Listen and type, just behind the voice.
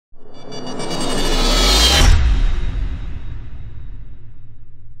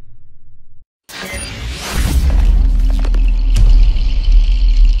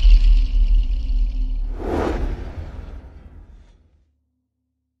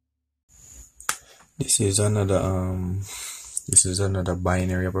This is another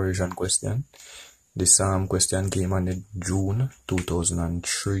binary operation question. This question came on the June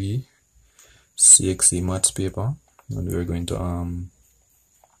 2003 CXC maths paper, and we're going to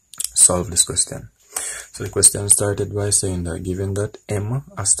solve this question. So the question started by saying that given that m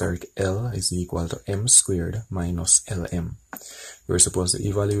asterisk l is equal to m squared minus lm, we're supposed to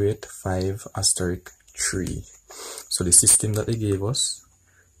evaluate 5 asterisk 3. So the system that they gave us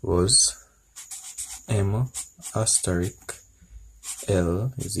was m asterisk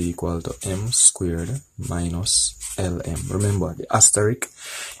l is equal to m squared minus lm. Remember, the asterisk,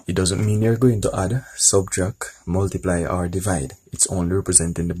 it doesn't mean you're going to add, subtract, multiply, or divide. It's only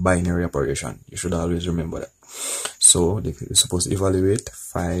representing the binary operation. You should always remember that. So they're supposed to evaluate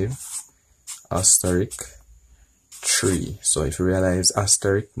 5 asterisk 3. So if you realize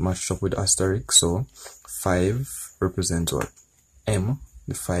asterisk matched up with asterisk, so 5 represents what? M.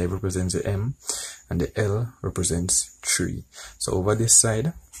 The 5 represents the m, and the l represents 3. So over this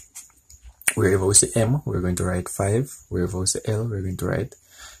side, wherever we say m, we're going to write 5. Wherever we say l, we're going to write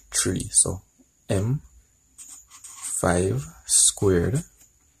 3. So m 5 squared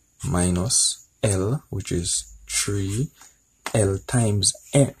minus l, which is 3, l times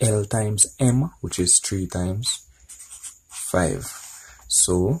m, which is 3 times 5.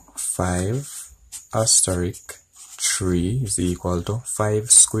 So 5 asterisk 3 is equal to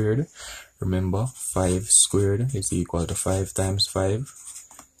 5 squared. Remember, 5 squared is equal to 5 times 5,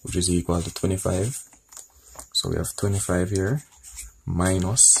 which is equal to 25. So we have 25 here,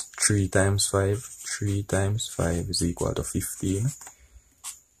 minus 3 times 5. 3 times 5 is equal to 15.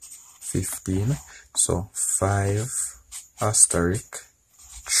 15. So 5 asterisk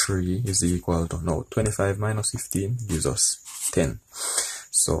 3 is equal to, now 25 minus 15 gives us 10.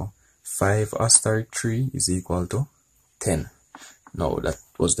 So 5 asterisk 3 is equal to 10. Now that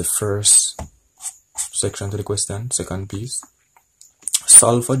was the first section to the question. Second piece,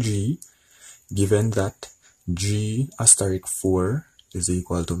 solve for g given that g asterisk 4 is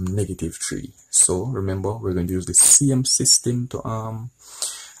equal to negative 3. So remember, we're going to use the same system to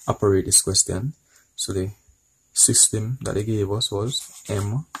operate this question. So the system that they gave us was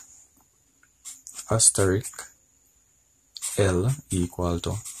m asterisk l equal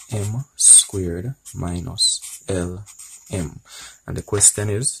to m squared minus lm, and the question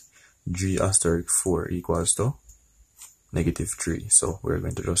is g asterisk 4 equals to negative 3. So we're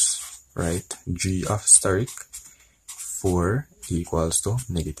going to just write g asterisk 4 equals to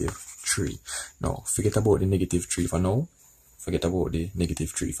negative 3. Now forget about the negative 3 for now.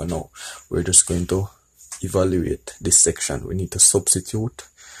 We're just going to evaluate this section. We need to substitute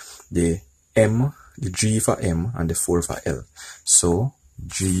the m, the g for m, and the 4 for l. So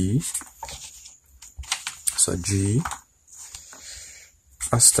g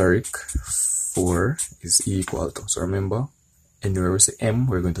asterisk 4 is equal to, so remember, anywhere we say m,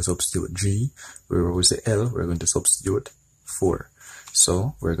 we're going to substitute g. Wherever we say l, we're going to substitute 4.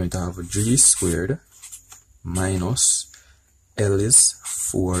 So we're going to have g squared minus l is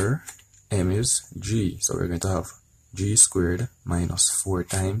 4, m is g. So we're going to have g squared minus 4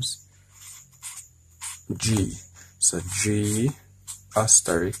 times g. So g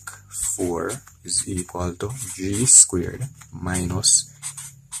asterisk 4 is equal to g squared minus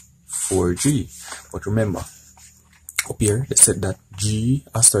 4g. But remember, up here they said that g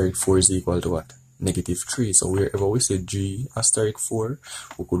asterisk 4 is equal to what? Negative 3. So wherever we say g asterisk 4,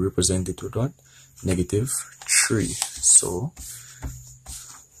 we could represent it with what? Negative 3. So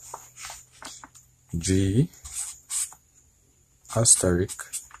g asterisk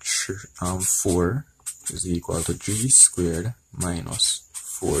 4 is equal to g squared minus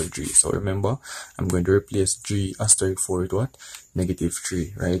 4g. So remember, I'm going to replace g asterisk 4 with what? Negative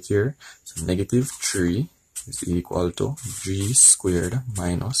 3 right here. So negative 3 is equal to g squared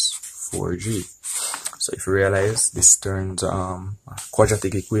minus 4g. So if you realize, this turns a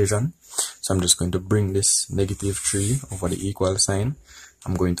quadratic equation. So I'm just going to bring this negative 3 over the equal sign.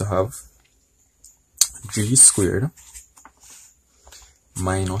 I'm going to have g squared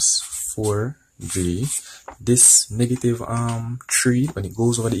minus 4g. This negative 3, when it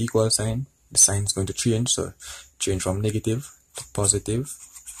goes over the equal sign, the sign is going to change. So change from negative to positive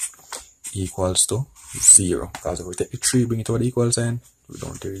equals to 0. Because if we take the 3, bring it over the equal sign, we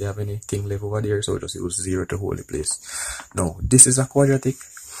don't really have anything left over there, so we just use 0 to hold the place. Now this is a quadratic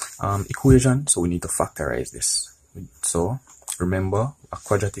equation, so we need to factorize this. So remember, a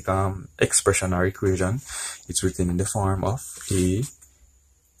quadratic expression or equation, it's written in the form of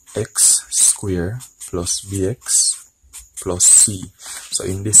ax squared plus bx plus c. So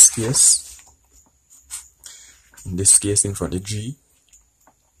in this case, in front of g,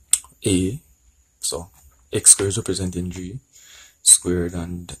 a So x squared is representing g squared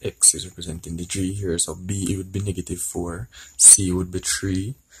and x is representing the g here. So b would be -4, c would be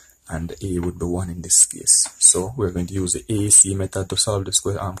 3, and a would be 1 in this case. So we're going to use the AC method to solve this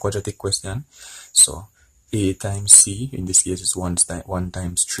quadratic question. So a times c in this case is 1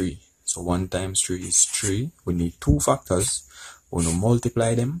 times 3. So 1 times 3 is 3. We need two factors. When we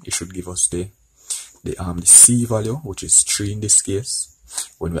multiply them, it should give us the c value, which is 3 in this case.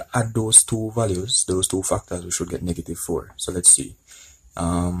 When we add those two values, those two factors, we should get -4. So let's see.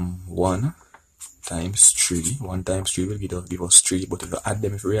 1 times 3. 1 times 3 will give us 3, but if we add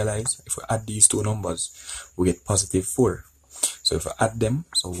them, if we add these two numbers, we get +4. So if we add them,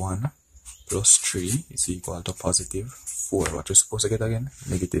 so 1 plus 3 is equal to +4. What we're supposed to get again?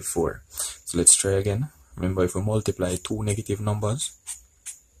 -4. So let's try again. Remember, if we multiply two negative numbers,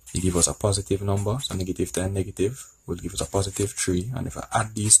 it gives us a positive number. So negative times negative will give us a +3. And if I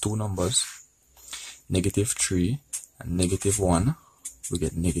add these two numbers, -3 and -1, we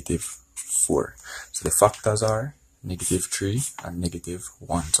get -4. So the factors are -3 and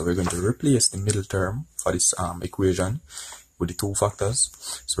 -1. So we're going to replace the middle term for this equation with the two factors.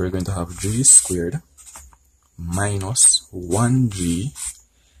 So we're going to have g squared minus 1g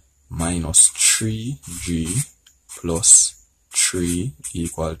minus 3g plus 3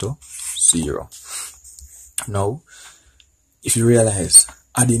 equal to 0. Now, if you realize,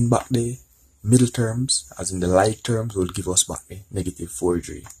 adding back the middle terms, as in the like terms, will give us back a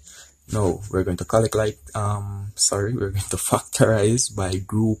 -4g. Now, we're going to calculate, we're going to factorize by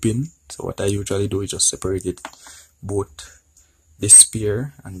grouping. So what I usually do is just separate it, both this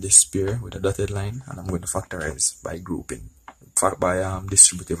pair and this pair with a dotted line, and I'm going to factorize by grouping, by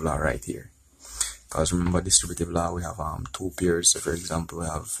distributive law right here. Because remember, distributive law, we have two pairs. So for example, we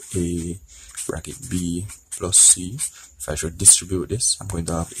have a bracket b plus c. If I should distribute this, I'm going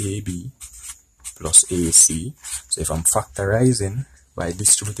to have ab plus ac. So if I'm factorizing by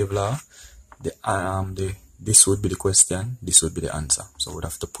distributive law, this would be the question, this would be the answer. So we'd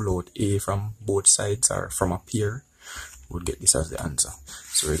have to pull out a from both sides, or from a pair, we'll get this as the answer.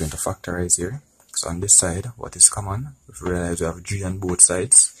 So we're going to factorize here. So on this side, what is common? If we realize we have g on both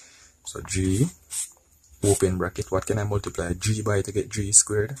sides, so g, open bracket, what can I multiply g by to get g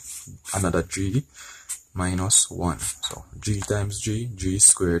squared? Another g minus 1. So g times g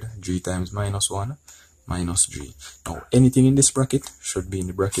squared, g times -1, minus g. Now anything in this bracket should be in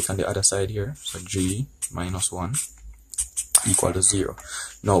the bracket on the other side here. So g minus 1 equal to 0.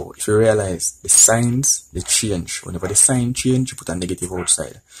 Now if you realize the signs, they change. Whenever the sign change, you put a negative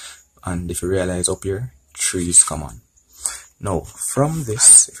outside. And if you realize up here, 3 is common. Now, from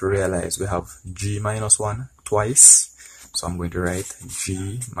this, if you realize we have g minus 1 twice, so I'm going to write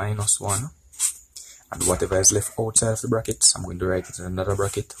g minus 1, and whatever is left outside of the brackets, I'm going to write it in another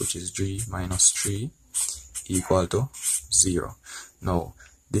bracket, which is g minus 3 equal to 0. Now,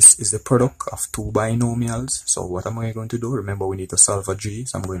 this is the product of two binomials, so what am I going to do? Remember, we need to solve for g,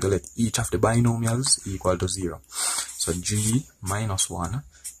 so I'm going to let each of the binomials equal to 0. So g minus 1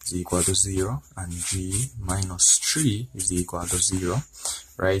 is equal to 0, and g minus 3 is equal to 0.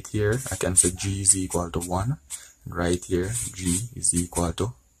 Right here, I can say g is equal to 1, and right here, g is equal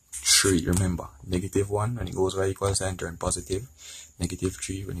to 3. Remember, -1 when it goes right equal sign turn positive,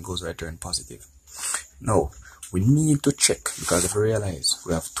 -3 when it goes right turn positive. Now, we need to check, because if we realize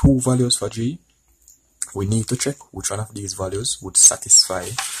we have two values for g, we need to check which one of these values would satisfy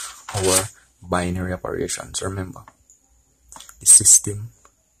our binary operations. Remember, the system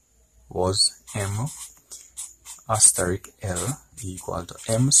was m asterisk l equal to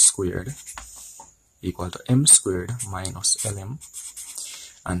m squared minus lm,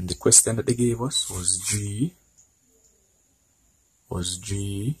 and the question that they gave us was g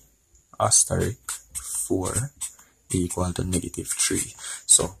asterisk 4 equal to -3.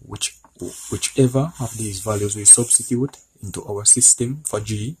 So whichever of these values we substitute into our system for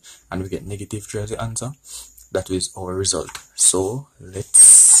g, and we get -3 as the answer, that is our result. So let's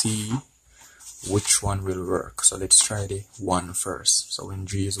see which one will work. So let's try the 1 first. So when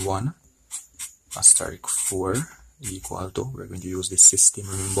g is 1, asterisk 4 equal to, we're going to use the system.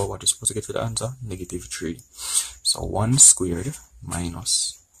 Remember what we're supposed to get for the answer? -3. So 1 squared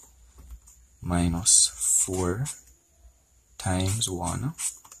minus 4 times 1,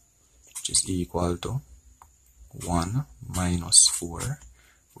 which is equal to 1 minus 4,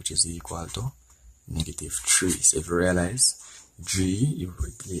 which is equal to -3. So if you realize g,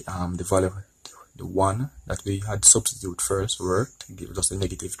 the value, the 1 that we had substitute first worked, gives us a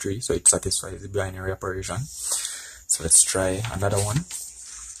 -3, so it satisfies the binary operation. So let's try another one,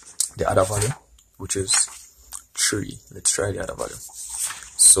 the other value, which is 3. Let's try the other value.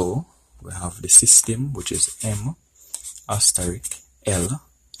 So we have the system, which is m asterisk l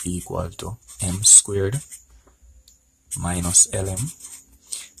equal to m squared minus lm,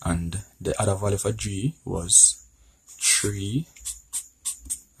 and the other value for g was 3,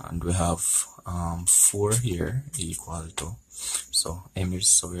 and we have 4 here equal to, so we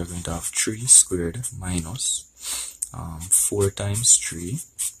are going to have 3 squared minus 4 times 3,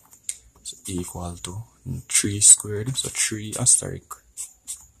 so equal to 3 squared, so 3 asterisk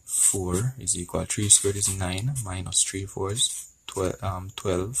 4 is equal, 3 squared is 9 minus 3 fours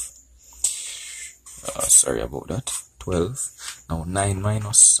 12. Sorry about that, 12. Now 9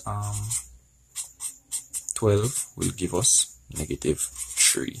 minus 12 will give us negative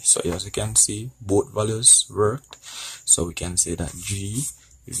 3. So as you can see, both values worked, so we can say that g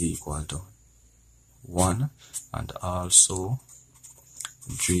is equal to 1, and also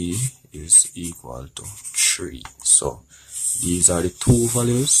g is equal to 3. So these are the two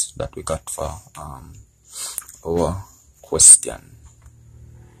values that we got for our question.